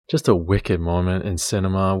just a wicked moment in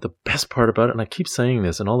cinema. The best part about it, and I keep saying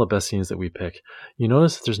this in all the best scenes that we pick, you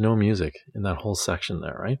notice that there's no music in that whole section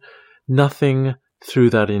there, right? Nothing through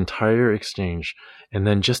that entire exchange. And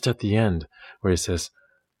then just at the end where he says,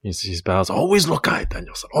 he bows, always look eye,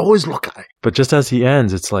 Daniel said, always look eye. But just as he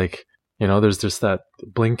ends, it's like, there's just that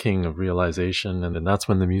blinking of realization, and then that's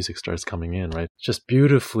when the music starts coming in, right? Just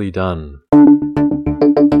beautifully done.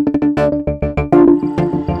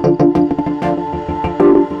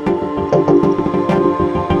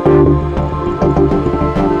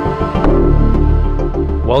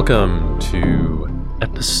 Welcome to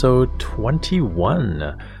episode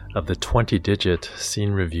 21 of the 20-Digit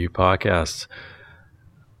Scene Review Podcast.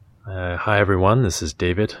 Hi everyone, this is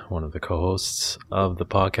David, one of the co-hosts of the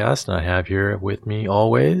podcast, and I have here with me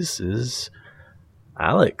always is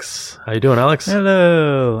Alex. How you doing, Alex?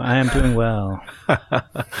 Hello, I am doing well.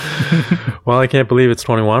 Well, I can't believe it's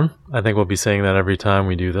 21. I think we'll be saying that every time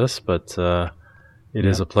we do this, but it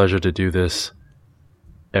is a pleasure to do this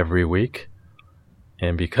every week.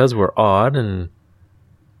 And because we're odd, and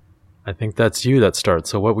I think that's you that starts.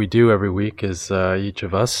 So what we do every week is each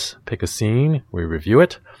of us pick a scene, we review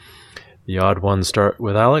it. The odd ones start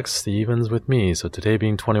with Alex, the evens with me. So today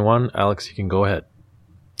being 21, Alex, you can go ahead.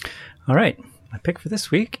 All right. My pick for this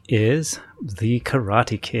week is The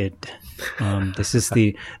Karate Kid. This is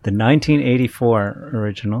the 1984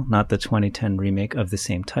 original, not the 2010 remake of the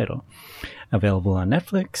same title. Available on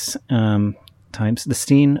Netflix. The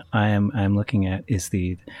scene I'm looking at is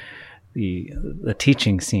the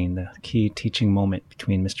teaching scene, the key teaching moment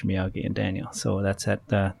between Mr. Miyagi and Daniel. So that's at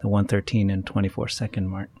the 1:13 and 24 second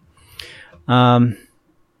mark.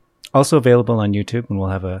 Also available on YouTube, and we'll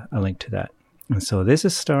have a link to that. And so this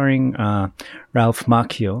is starring Ralph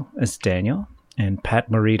Macchio as Daniel and Pat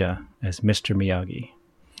Morita as Mr. Miyagi.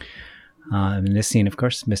 In this scene, of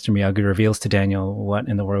course, Mr. Miyagi reveals to Daniel what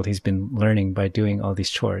in the world he's been learning by doing all these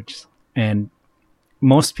chores. And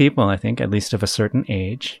most people, I think, at least of a certain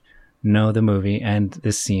age, know the movie and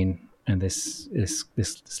this scene and this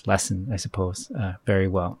lesson, I suppose, very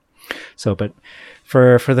well. So, but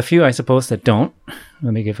for the few, I suppose, that don't,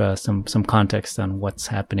 let me give some context on what's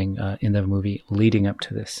happening in the movie leading up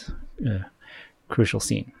to this crucial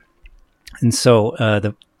scene. And so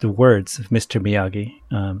the words of Mr.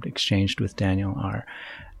 Miyagi exchanged with Daniel are,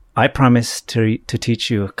 "I promise to teach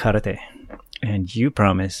you karate, and you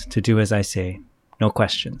promise to do as I say. No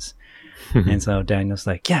questions." And so Daniel's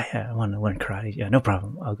like, yeah, I want to learn karate. Yeah, no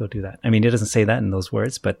problem. I'll go do that. I mean, he doesn't say that in those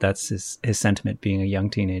words, but that's his sentiment being a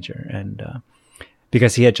young teenager. And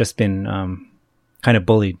because he had just been kind of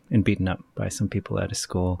bullied and beaten up by some people at his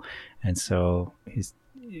school. And so he's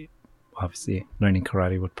obviously learning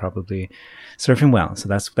karate would probably serve him well. So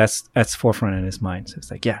that's forefront in his mind. So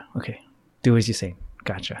it's like, yeah, okay, do as you say.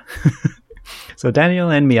 Gotcha. So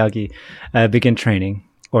Daniel and Miyagi begin training,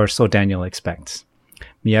 or so Daniel expects.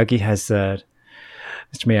 Mr.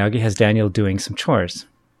 Miyagi has Daniel doing some chores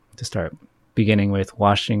to start, beginning with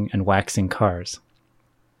washing and waxing cars.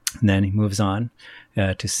 And then he moves on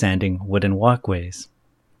to sanding wooden walkways,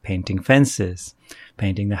 painting fences,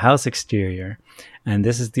 painting the house exterior. And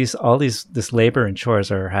this labor and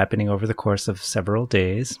chores are happening over the course of several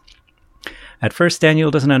days. At first,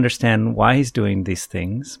 Daniel doesn't understand why he's doing these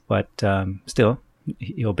things, but still,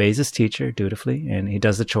 he obeys his teacher dutifully, and he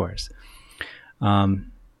does the chores.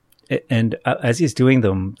 And as he's doing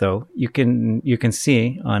them, though, you can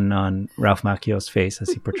see on Ralph Macchio's face as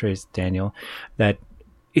he portrays Daniel that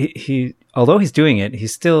he although he's doing it, he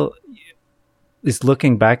still is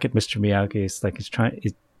looking back at Mr. Miyagi. It's like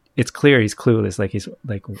it's clear he's clueless. Like he's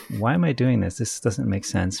like, why am I doing this? This doesn't make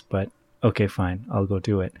sense. But okay, fine, I'll go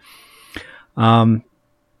do it.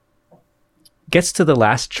 Gets to the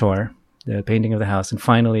last chore, the painting of the house, and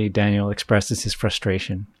finally Daniel expresses his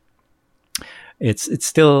frustration. He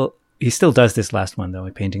still does this last one though,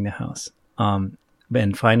 painting the house.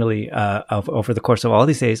 And finally, over the course of all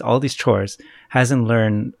these days, all these chores, hasn't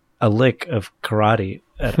learned a lick of karate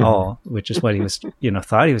at all, which is what he was,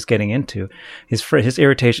 thought he was getting into. His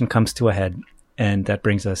irritation comes to a head, and that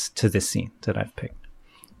brings us to this scene that I've picked.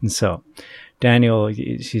 And so, Daniel,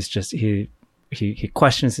 he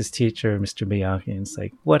questions his teacher, Mr. Miyagi, and it's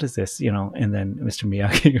like, what is this? And then Mr.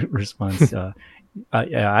 Miyagi responds,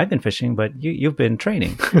 I've been fishing, but you've been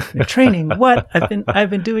training. Training? What? I've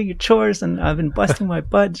been doing your chores, and I've been busting my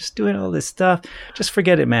butt, just doing all this stuff. Just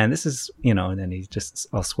forget it, man. This is, and then he just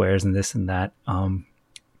all swears and this and that. And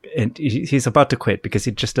he's about to quit because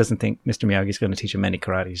he just doesn't think Mr. Miyagi's going to teach him any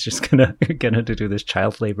karate. He's just going to get him to do this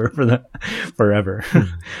child labor forever.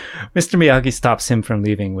 Mr. Miyagi stops him from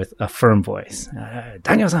leaving with a firm voice.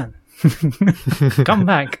 Daniel-san, come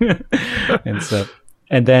back.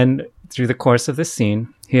 And then through the course of the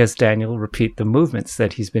scene, he has Daniel repeat the movements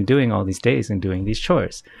that he's been doing all these days and doing these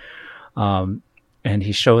chores. And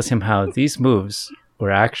he shows him how these moves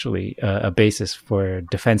were actually a basis for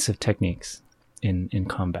defensive techniques in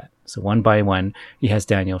combat. So one by one, he has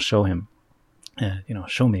Daniel show him,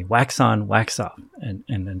 show me, wax on, wax off. And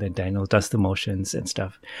then Daniel does the motions and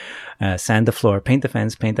stuff. Sand the floor, paint the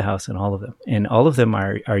fence, paint the house, and all of them. And all of them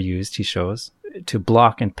are used, he shows, to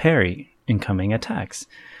block and parry incoming attacks.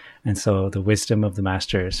 And so the wisdom of the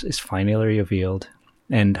masters is finally revealed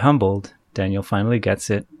and humbled. Daniel finally gets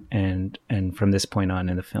it. And from this point on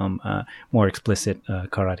in the film, more explicit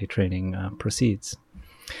karate training proceeds.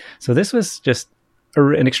 So this was just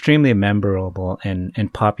an extremely memorable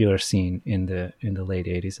and popular scene in the late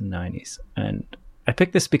 80s and 90s. And I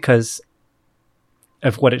picked this because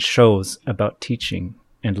of what it shows about teaching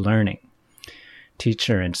and learning,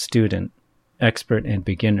 teacher and student, expert and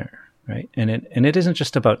beginner, right? And it isn't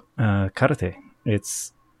just about karate.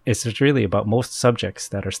 It's really about most subjects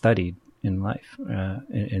that are studied in life,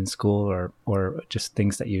 in school or just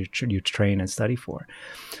things that you train and study for.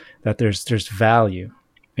 That there's value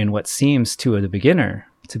in what seems to the beginner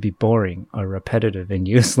to be boring or repetitive and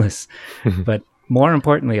useless. But more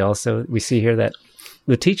importantly, also, we see here that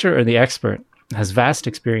the teacher or the expert has vast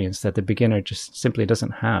experience that the beginner just simply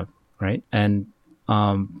doesn't have, right? And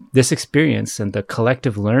this experience and the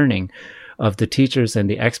collective learning of the teachers and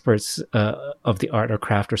the experts of the art or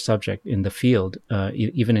craft or subject in the field,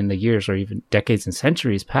 even in the years or even decades and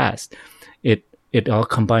centuries past, it all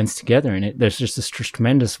combines together, and there's just this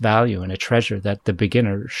tremendous value and a treasure that the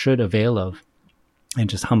beginner should avail of and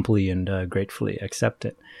just humbly and gratefully accept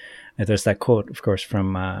it. And there's that quote, of course,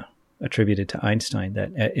 from attributed to Einstein,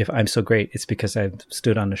 that if I'm so great, it's because I've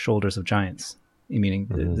stood on the shoulders of giants, meaning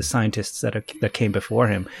the scientists that came before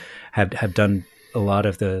him have done a lot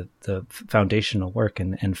of the foundational work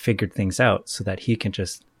and figured things out so that he can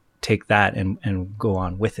just take that and go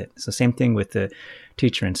on with it. So same thing with the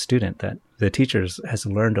teacher and student, that the teacher has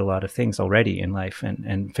learned a lot of things already in life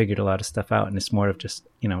and figured a lot of stuff out. And it's more of just,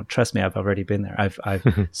 trust me, I've already been there. I've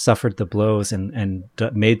suffered the blows and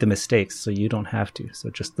made the mistakes, so you don't have to. So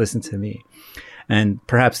just listen to me. And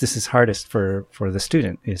perhaps this is hardest for the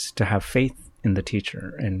student, is to have faith in the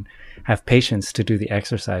teacher and have patience to do the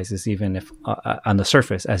exercises, even if on the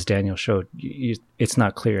surface, as Daniel showed, it's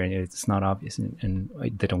not clear and it's not obvious and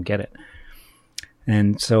they don't get it.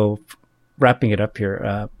 And so wrapping it up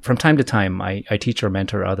here, from time to time, I teach or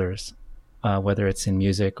mentor others, whether it's in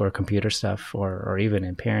music or computer stuff or even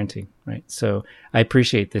in parenting, right? So I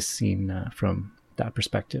appreciate this scene from that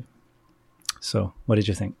perspective. So what did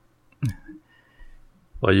you think?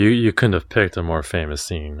 Well, you couldn't have picked a more famous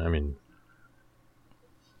scene. I mean,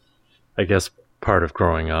 I guess part of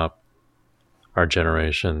growing up, our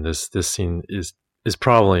generation, this scene is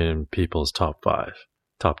probably in people's top 5,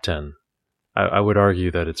 top 10. I would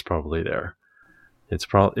argue that it's probably there. It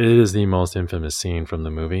is the most infamous scene from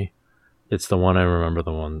the movie. It's the one I remember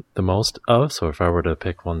the most of. So if I were to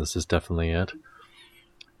pick one, this is definitely it.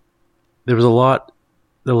 There's a lot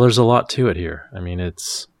to it here. I mean,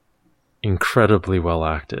 it's incredibly well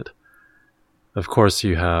acted. Of course,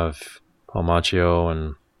 you have Paul Macchio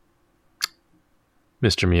and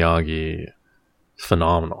Mr. Miyagi,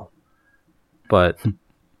 phenomenal. But,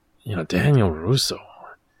 Daniel Russo,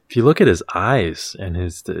 if you look at his eyes and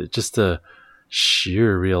just the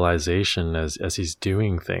sheer realization as he's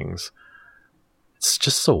doing things, it's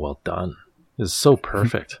just so well done. It's so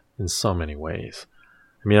perfect in so many ways.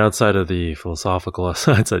 I mean, outside of the philosophical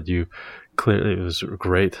asides that you clearly, it was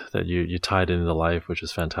great that you tied it into life, which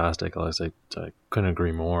is fantastic. I couldn't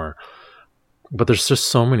agree more. But there's just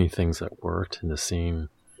so many things that worked in the scene.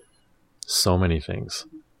 So many things.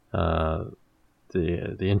 The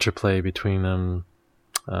interplay between them,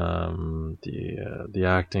 the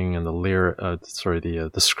acting and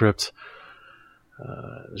the script.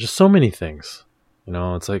 Just so many things.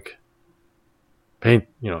 It's like paint.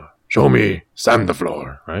 Show me, sand the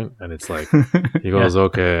floor, right? And it's like he goes,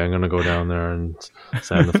 okay, I'm gonna go down there and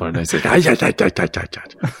sand the floor. And he's like,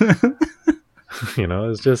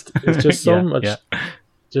 it's just so much,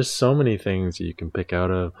 just so many things you can pick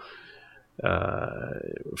out of.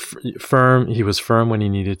 Firm. He was firm when he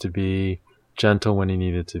needed to be, gentle when he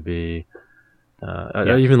needed to be.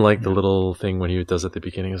 I even like the little thing when he does at the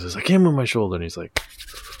beginning. He's like, I can't move my shoulder, and he's like,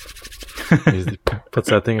 he puts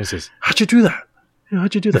that thing and says, how'd you do that?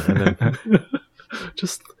 How'd you do that? And then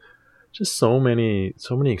just so many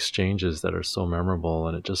exchanges that are so memorable,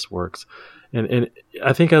 and it just works. And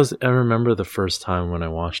I think I remember the first time when I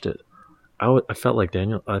watched it, I felt like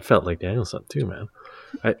Danielson too, man.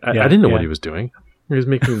 I didn't know what he was doing. He was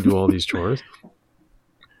making him do all these chores.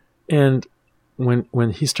 And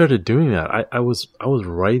when he started doing that, I was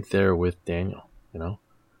right there with Daniel.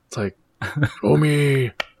 It's like, show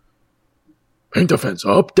me, paint the fence,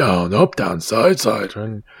 up, down, side.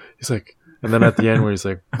 And he's like, and then at the end where he's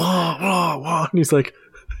like, wah, wah, wah, and he's like,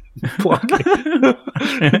 blocking.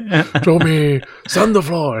 Show me, sand the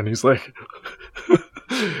floor, and he's like,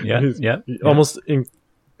 almost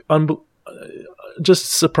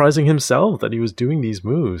just surprising himself that he was doing these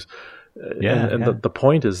moves. The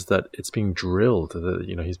point is that it's being drilled.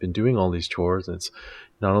 He's been doing all these chores, and it's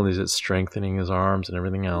not only is it strengthening his arms and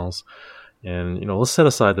everything else. And let's set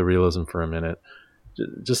aside the realism for a minute.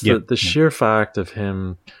 Just the sheer fact of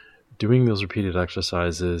him doing those repeated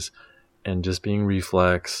exercises and just being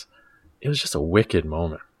reflex, it was just a wicked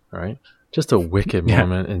moment, right? Just a wicked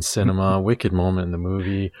moment in cinema, wicked moment in the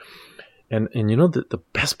movie. And the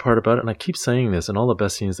best part about it, and I keep saying this in all the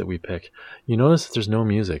best scenes that we pick, you notice that there's no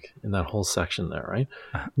music in that whole section there, right?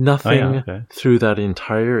 Nothing through that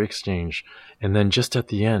entire exchange. And then just at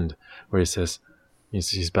the end where he says,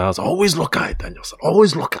 he bows, always look high, Daniel said,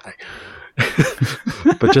 always look high.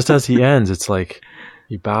 But just as he ends, it's like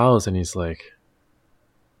he bows and he's like,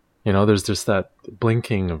 there's just that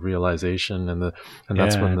blinking of realization, and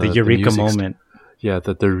that's when the eureka moment.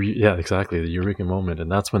 Exactly, the eureka moment,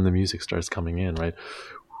 and that's when the music starts coming in, right?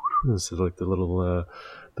 This is like the little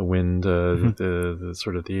the wind, the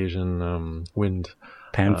sort of the Asian wind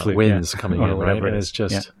pan flute, winds coming in, right? And it's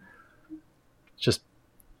just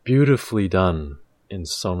beautifully done in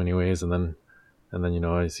so many ways, and then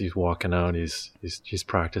as he's walking out, he's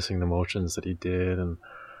practicing the motions that he did, and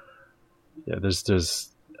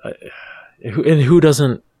who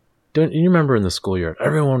doesn't? Don't you remember in the schoolyard?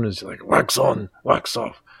 Everyone was like, wax on, wax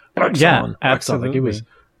off, wax on, wax on.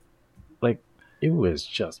 Like it was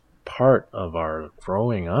just part of our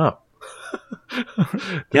growing up.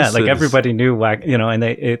 Everybody knew wax, and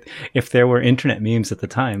if there were internet memes at the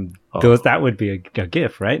time, that would be a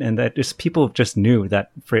gif, right? And that just people just knew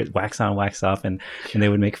that phrase, wax on, wax off, and they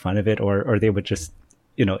would make fun of it, or they would just,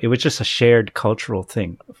 it was just a shared cultural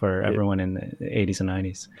thing for everyone in the 80s and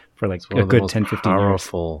 90s for like a good 10, 15 years.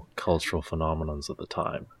 Powerful cultural phenomenons of the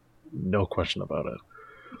time. No question about it.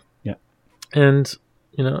 Yeah. And,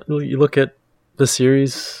 you look at the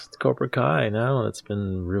series Cobra Kai now, it's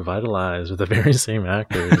been revitalized with the very same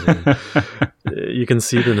actors. And you can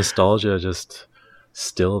see the nostalgia just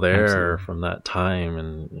still there from that time.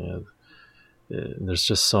 And there's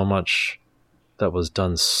just so much that was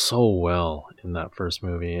done so well in that first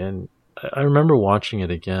movie. And I remember watching it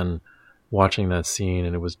again, watching that scene,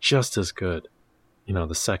 and it was just as good,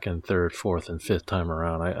 the second, third, fourth, and fifth time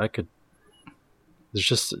around. it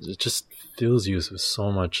just fills you with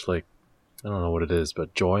so much, like, I don't know what it is,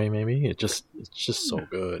 but joy, maybe. It's just so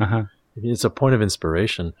good. It's a point of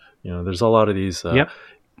inspiration. There's a lot of these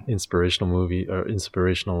inspirational movie or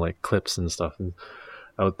inspirational like clips and stuff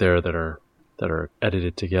out there that are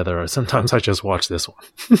edited together. Or sometimes I just watch this one.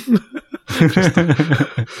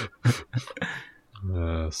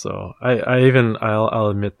 So I'll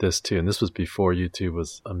admit this too, and this was before YouTube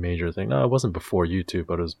was a major thing. No, it wasn't before YouTube,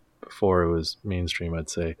 but it was before it was mainstream, I'd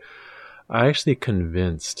say. I actually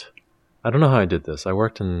convinced, I don't know how I did this. I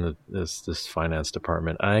worked in this finance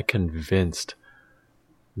department. I convinced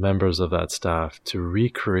members of that staff to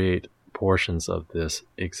recreate portions of this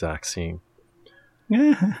exact scene.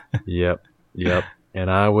 Yep.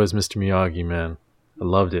 And I was Mr. Miyagi, man. I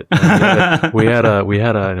loved it. We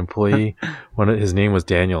had an employee. His name was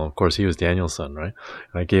Daniel. Of course, he was Daniel's son, right?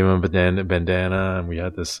 And I gave him a bandana, and we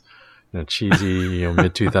had this, cheesy,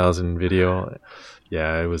 mid 2000 video.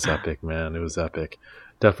 Yeah, it was epic, man. It was epic.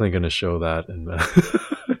 Definitely going to show that, and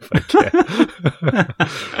if I can.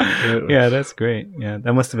 Yeah, that's great. Yeah,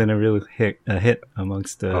 that must have been a real hit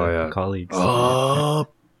amongst colleagues.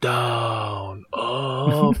 Up, down,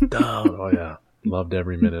 up, down. Oh yeah, loved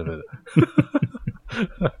every minute of it.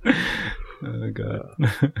 Oh god.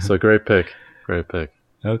 So great pick.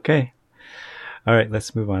 Okay. All right,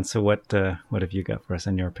 let's move on. So what have you got for us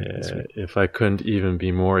on your pick this week? If I couldn't even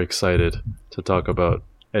be more excited to talk about,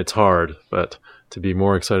 it's hard, but to be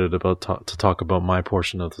more excited about to talk about my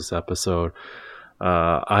portion of this episode,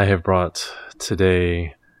 I have brought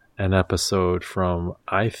today an episode from,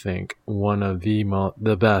 I think, one of the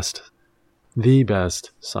best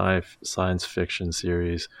science fiction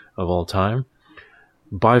series of all time.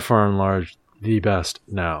 By far and large, the best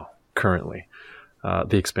now, currently.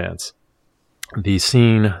 The Expanse. The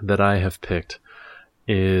scene that I have picked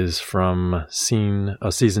is from season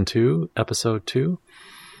 2, episode 2,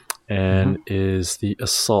 and is the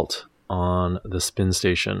assault on the spin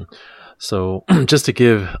station. So just to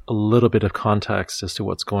give a little bit of context as to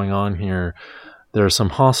what's going on here, there are some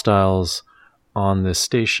hostiles on this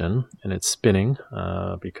station, and it's spinning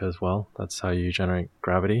because, well, that's how you generate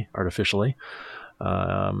gravity artificially.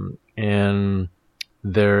 And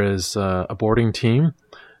there is a boarding team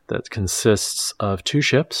that consists of 2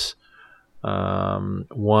 ships,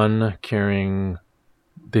 one carrying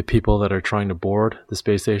the people that are trying to board the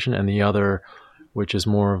space station, and the other, which is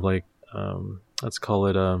more of like, let's call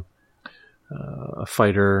it a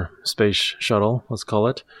fighter space shuttle, let's call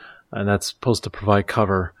it. And that's supposed to provide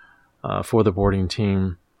cover for the boarding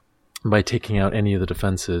team by taking out any of the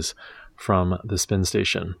defenses from the spin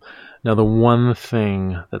station. Now, the one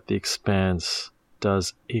thing that the Expanse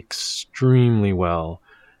does extremely well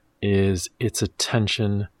is its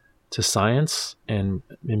attention to science, and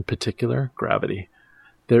in particular, gravity.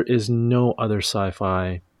 There is no other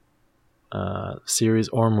sci-fi series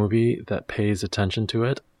or movie that pays attention to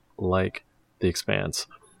it like The Expanse.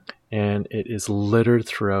 And it is littered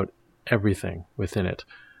throughout everything within it,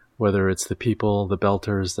 whether it's the people, the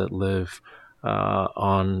belters that live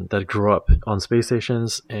that grew up on space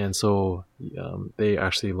stations, and so they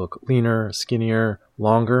actually look leaner, skinnier,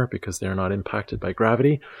 longer because they're not impacted by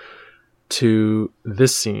gravity, to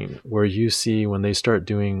this scene where you see when they start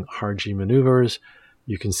doing hard G maneuvers,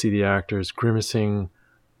 you can see the actors grimacing,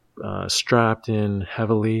 strapped in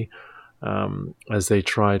heavily as they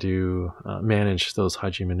try to manage those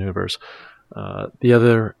high G maneuvers. The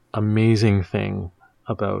other amazing thing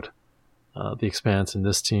about The Expanse in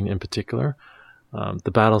this scene in particular,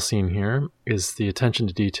 the battle scene here, is the attention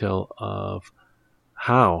to detail of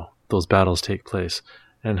how those battles take place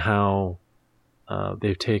and how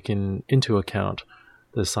they've taken into account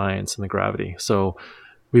the science and the gravity. So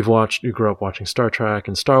we grew up watching Star Trek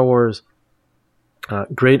and Star Wars,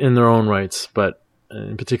 great in their own rights, but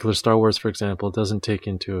in particular Star Wars, for example, doesn't take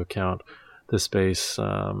into account the space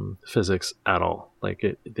physics at all. Like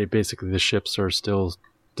the ships are still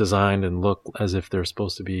designed and look as if they're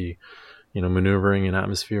supposed to be, maneuvering in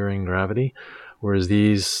atmospheric gravity, whereas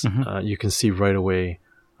these you can see right away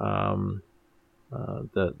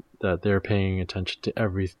that they're paying attention to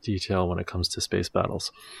every detail when it comes to space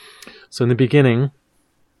battles. So in the beginning,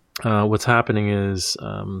 what's happening is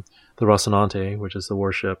the Rocinante, which is the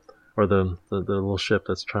warship, or the little ship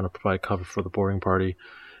that's trying to provide cover for the boarding party,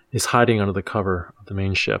 is hiding under the cover of the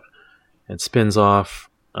main ship. It spins off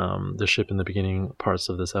the ship in the beginning parts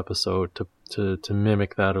of this episode to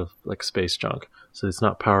mimic that of like space junk. So it's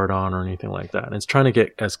not powered on or anything like that. And it's trying to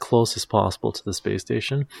get as close as possible to the space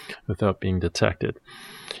station without being detected.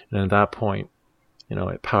 And at that point,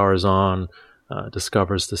 it powers on,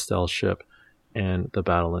 discovers the stealth ship, and the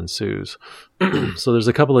battle ensues. So there's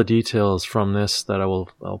a couple of details from this that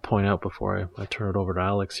I'll point out before I turn it over to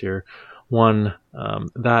Alex here. One,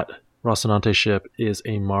 that Rocinante ship is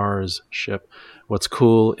a Mars ship. What's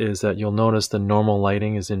cool is that you'll notice the normal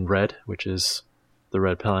lighting is in red, which is the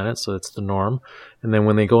red planet, so it's the norm. And then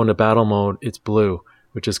when they go into battle mode, it's blue,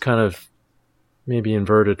 which is kind of maybe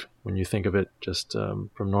inverted when you think of it just from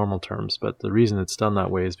normal terms. But the reason it's done that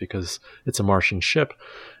way is because it's a Martian ship.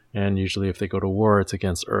 And usually if they go to war, it's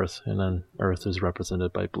against Earth, and then Earth is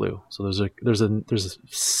represented by blue. So there's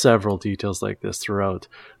several details like this throughout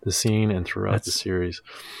the scene and throughout the series.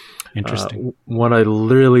 Interesting. What I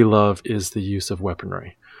really love is the use of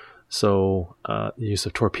weaponry. So the use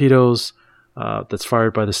of torpedoes that's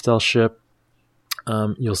fired by the stealth ship.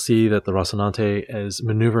 You'll see that the Rocinante is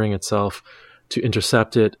maneuvering itself to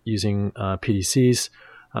intercept it using PDCs.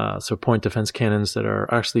 So point defense cannons that are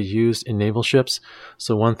actually used in naval ships.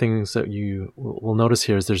 So one thing that you will notice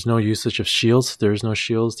here is there's no usage of shields. There's no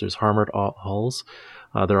shields. There's armored hulls.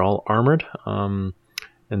 They're all armored. And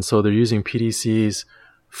so they're using PDCs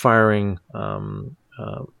firing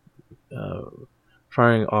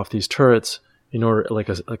off these turrets in order, like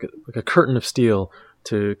a curtain of steel,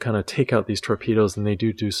 to kind of take out these torpedoes, and they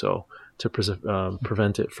do so to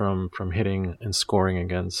prevent it from hitting and scoring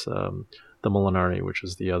against the Molinari, which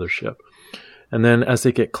is the other ship. And then as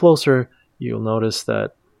they get closer, you'll notice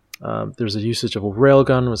that there's a usage of a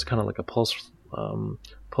railgun, was kind of like a pulse,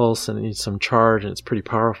 and it needs some charge, and it's pretty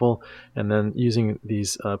powerful. And then using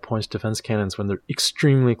these points defense cannons when they're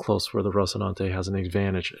extremely close, where the Rocinante has an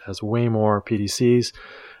advantage. It has way more PDCs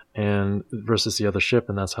and versus the other ship,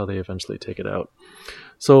 and that's how they eventually take it out.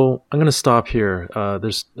 So I'm going to stop here.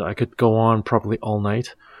 I could go on probably all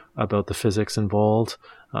night about the physics involved,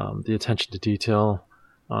 the attention to detail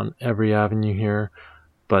on every avenue here,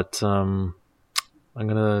 but I'm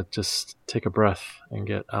going to just take a breath and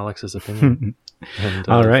get Alex's opinion and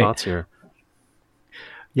all right. thoughts here.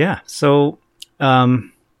 Yeah, so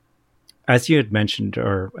as you had mentioned,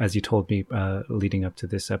 or as you told me leading up to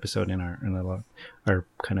this episode in our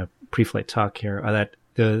kind of pre-flight talk here, that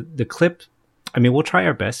the clip, I mean, we'll try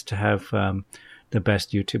our best to have the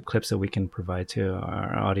best YouTube clips that we can provide to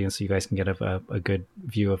our audience, so you guys can get a good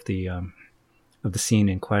view of the scene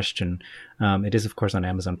in question. It is, of course, on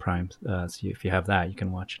Amazon Prime, so if you have that, you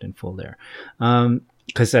can watch it in full there.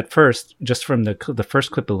 Because at first, just from the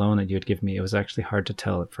first clip alone that you had given me, it was actually hard to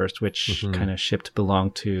tell at first which kind of ship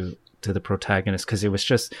belonged to the protagonist, because it was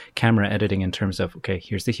just camera editing in terms of, okay,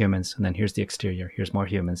 here's the humans, and then here's the exterior, here's more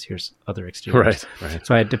humans, here's other exteriors. Right.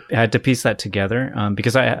 So I had to piece that together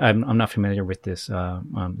because I'm not familiar with this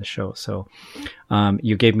the show. So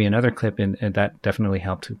you gave me another clip, and that definitely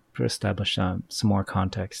helped to establish some more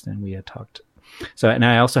context, and we had talked. So, and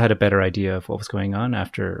I also had a better idea of what was going on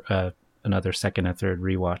after another second and third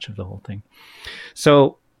rewatch of the whole thing.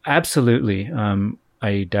 So absolutely,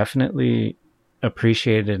 I definitely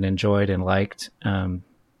appreciated and enjoyed and liked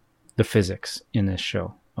the physics in this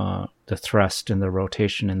show, the thrust and the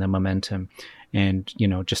rotation and the momentum. And, you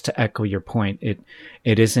know, just to echo your point, it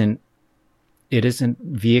isn't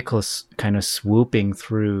vehicles kind of swooping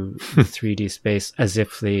through 3D space as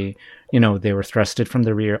if they were thrusted from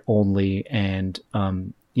the rear only, and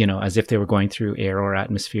as if they were going through air or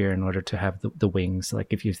atmosphere in order to have the wings.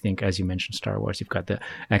 Like if you think, as you mentioned, Star Wars, you've got the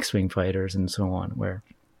X-Wing fighters and so on, where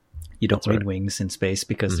you don't need wings in space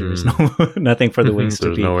because there is nothing for the wings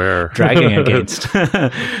to be dragging against.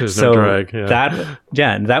 There's no drag.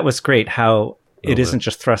 Yeah. That was great. How it isn't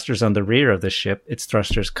just thrusters on the rear of the ship; it's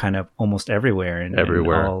thrusters kind of almost everywhere in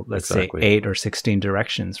all, let's say, 8 or 16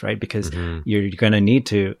 directions, right? Because you're going to need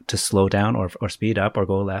to slow down or speed up or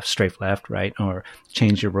go left, straight left, right, or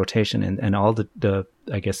change your rotation and all the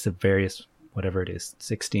I guess the various, whatever it is,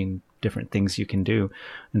 16 different things you can do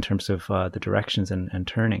in terms of the directions and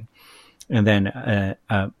turning. And then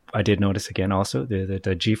I did notice again also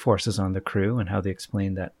the G-forces on the crew and how they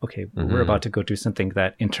explained that, okay, we're about to go do something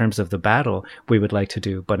that in terms of the battle we would like to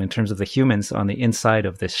do, but in terms of the humans on the inside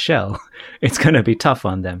of this shell, it's going to be tough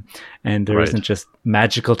on them. And there isn't just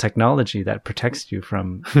magical technology that protects you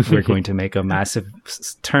from we're going to make a massive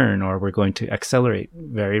turn or we're going to accelerate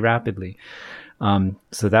very rapidly.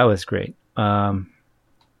 So that was great. I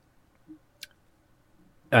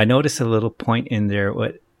noticed a little point in there,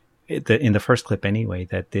 in the first clip anyway,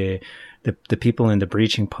 that the people in the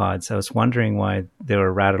breaching pods, I was wondering why they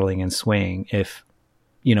were rattling and swaying. If,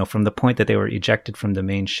 from the point that they were ejected from the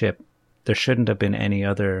main ship, there shouldn't have been any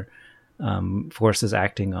other forces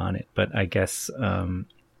acting on it. But I guess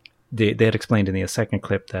they had explained in the second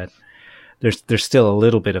clip that there's still a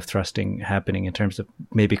little bit of thrusting happening in terms of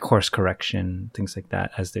maybe course correction, things like that,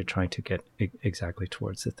 as they're trying to get exactly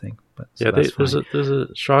towards the thing. But so there's a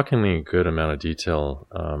shockingly good amount of detail.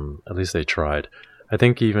 At least they tried. I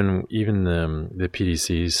think even the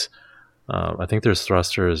PDCs, I think there's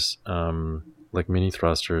thrusters, like mini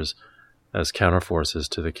thrusters, as counterforces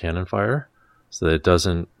to the cannon fire, so that it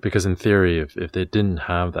doesn't. Because in theory, if they didn't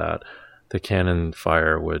have that, the cannon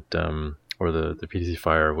fire would. Or the PDC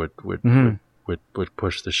fire would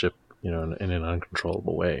push the ship, in an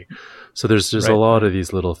uncontrollable way. So there's just a lot of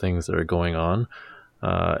these little things that are going on,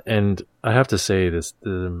 and I have to say this: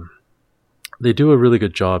 they do a really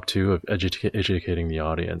good job too of educating the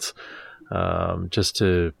audience, just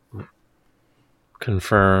to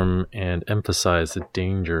confirm and emphasize the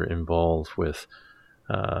danger involved with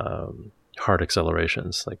hard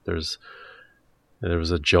accelerations. Like there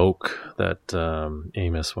was a joke that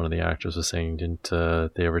Amos, one of the actors, was saying, didn't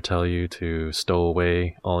they ever tell you to stow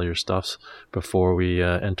away all your stuffs before we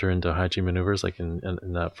enter into high G maneuvers, like in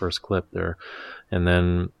that first clip there? And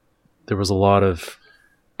then there was a lot of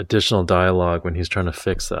additional dialogue when he's trying to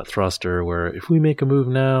fix that thruster, where if we make a move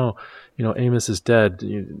now, Amos is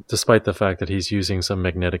dead, despite the fact that he's using some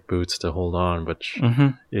magnetic boots to hold on, which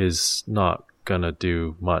is not going to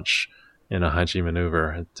do much in a high G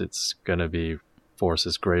maneuver. It's going to be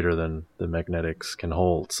forces greater than the magnetics can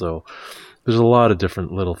hold. So there's a lot of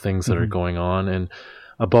different little things that are going on, and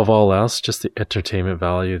above all else, just the entertainment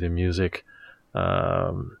value, the music.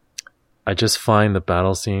 I just find the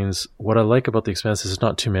battle scenes, what I like about the Expanse is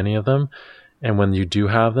not too many of them, and when you do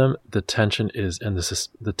have them, the tension is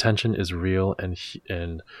real, and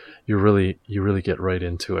you really get right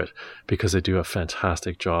into it, because they do a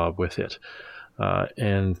fantastic job with it.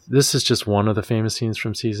 And this is just one of the famous scenes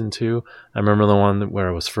from season 2. I remember the one where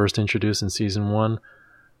I was first introduced in season 1.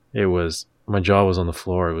 My jaw was on the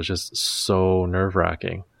floor. It was just so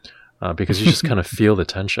nerve-wracking, because you just kind of feel the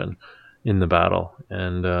tension in the battle.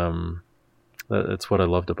 And that's what I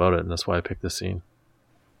loved about it, and that's why I picked this scene.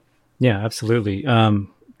 Yeah, absolutely.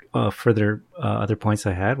 further other points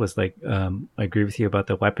I had was like I agree with you about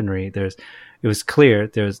the weaponry. It was clear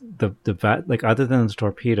there's like other than the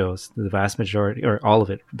torpedoes, the vast majority or all of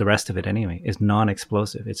it, the rest of it anyway, is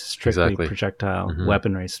non-explosive. It's strictly projectile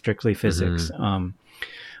weaponry, strictly physics.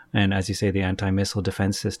 And as you say, the anti-missile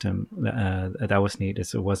defense system that was neat.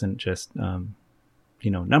 It wasn't just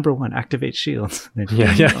number one, activate shields.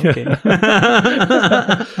 Okay.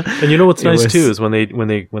 And what's nice too is when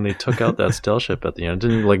they took out that stealth ship at the end, it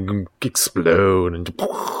didn't like explode and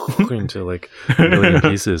into like a million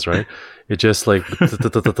pieces, right? It just like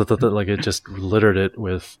it just littered it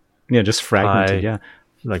with just fragmented,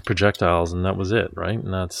 like projectiles, and that was it, right?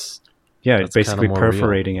 And that's it's basically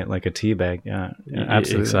perforating it like a tea bag. Yeah,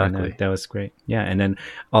 absolutely. Exactly. That was great. Yeah, and then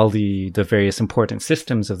all the various important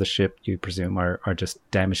systems of the ship, you presume, are just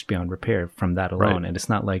damaged beyond repair from that alone. Right. And it's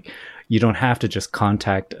not like you don't have to just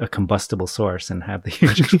contact a combustible source and have the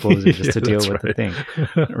huge explosion just to deal with the thing,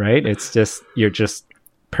 right? It's just you're just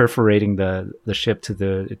perforating the ship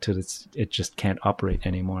to it just can't operate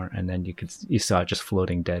anymore, and then you saw it just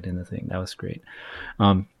floating dead in the thing. That was great.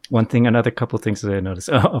 Another couple of things that I noticed.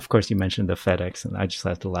 Oh, of course, you mentioned the FedEx, and I just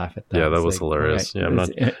had to laugh at that. Yeah, that was hilarious. Right,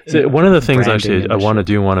 one of the things actually I want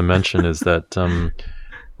to mention is that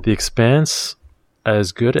the Expanse,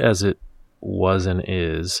 as good as it was and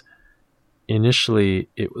is, initially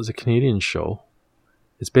it was a Canadian show.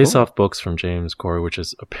 It's based off books from James Corey, which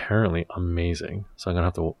is apparently amazing. So I'm gonna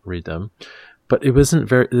have to read them. But it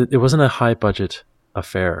wasn't a high budget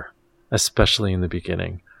affair, especially in the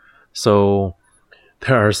beginning. So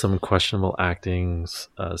there are some questionable acting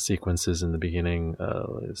sequences in the beginning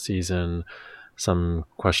season, some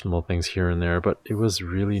questionable things here and there, but it was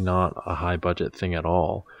really not a high budget thing at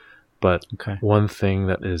all. But one thing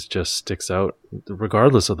that just sticks out,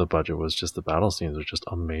 regardless of the budget, was just the battle scenes are just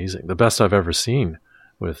amazing. The best I've ever seen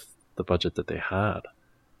with the budget that they had,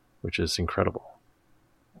 which is incredible.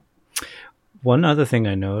 One other thing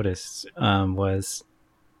I noticed was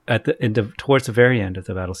towards the very end of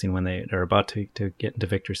the battle scene when they're about to get into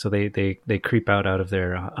victory. So they creep out of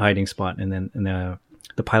their hiding spot, and then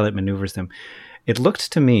the pilot maneuvers them. It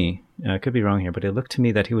looked to me, I could be wrong here, but it looked to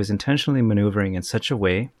me that he was intentionally maneuvering in such a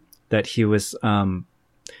way that he was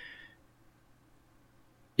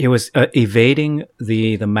evading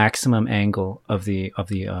the maximum angle of the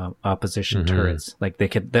opposition turrets. Like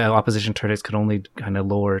the opposition turrets could only kind of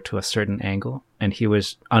lower to a certain angle, and he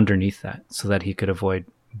was underneath that so that he could avoid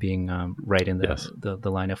being right in the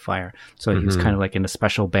line of fire. So he was kind of like in a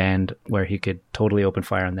special band where he could totally open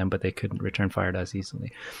fire on them, but they couldn't return fire as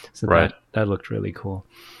easily. So that looked really cool.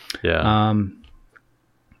 Yeah.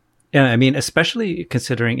 Yeah, I mean, especially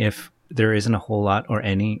considering if there isn't a whole lot or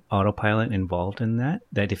any autopilot involved in that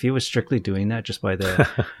if he was strictly doing that just by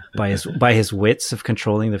by his wits of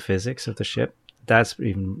controlling the physics of the ship, that's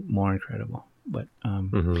even more incredible. But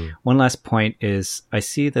one last point is I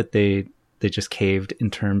see that they just caved in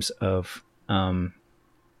terms of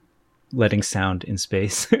letting sound in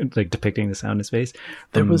space, like depicting the sound in space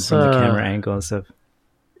from the camera angles of.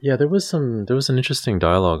 Yeah, there was an interesting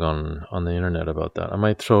dialogue on the internet about that. I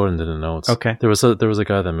might throw it into the notes. Okay. There was a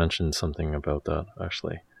guy that mentioned something about that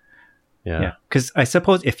actually. Yeah. Because I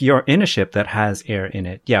suppose if you're in a ship that has air in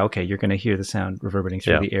it, you're going to hear the sound reverberating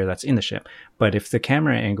through the air that's in the ship. But if the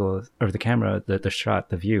camera angle or the camera, the shot,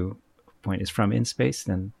 the view point is from in space,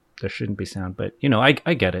 then there shouldn't be sound. But I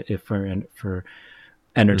get it if we're for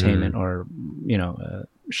entertainment or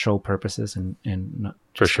show purposes and not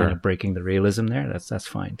just kind of breaking the realism there. That's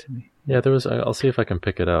fine to me. Yeah, I'll see if I can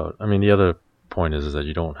pick it out. I mean, the other point is that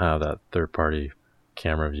you don't have that third party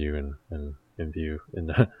camera view in view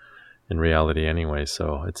in reality anyway.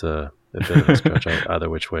 So it's a bit of a stretch either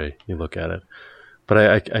which way you look at it.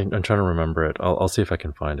 But I'm trying to remember it. I'll see if I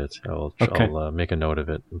can find it. I'll make a note of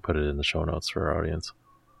it and put it in the show notes for our audience.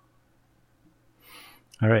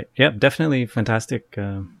 All right. Yep. Definitely fantastic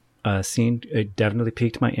scene. It definitely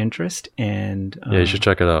piqued my interest, and you should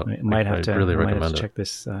check it out. I might have to check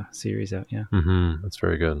this series out. Yeah. That's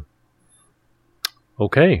very good.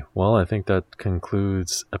 Okay. Well, I think that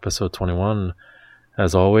concludes episode 21.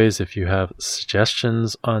 As always, if you have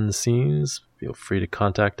suggestions on the scenes, feel free to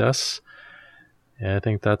contact us. And I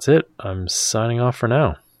think that's it. I'm signing off for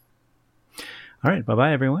now. All right.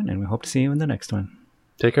 Bye-bye, everyone, and we hope to see you in the next one.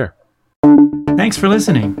 Take care. Thanks for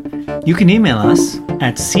listening. You can email us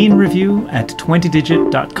at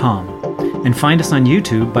scenereview@20digit.com and find us on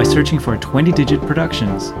YouTube by searching for 20 Digit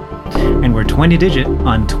Productions. And we're 20 Digit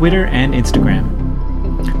on Twitter and Instagram.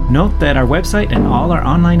 Note that our website and all our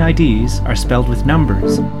online IDs are spelled with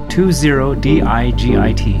numbers,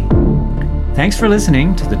 20DIGIT. Thanks for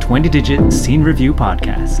listening to the 20 Digit Scene Review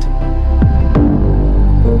Podcast.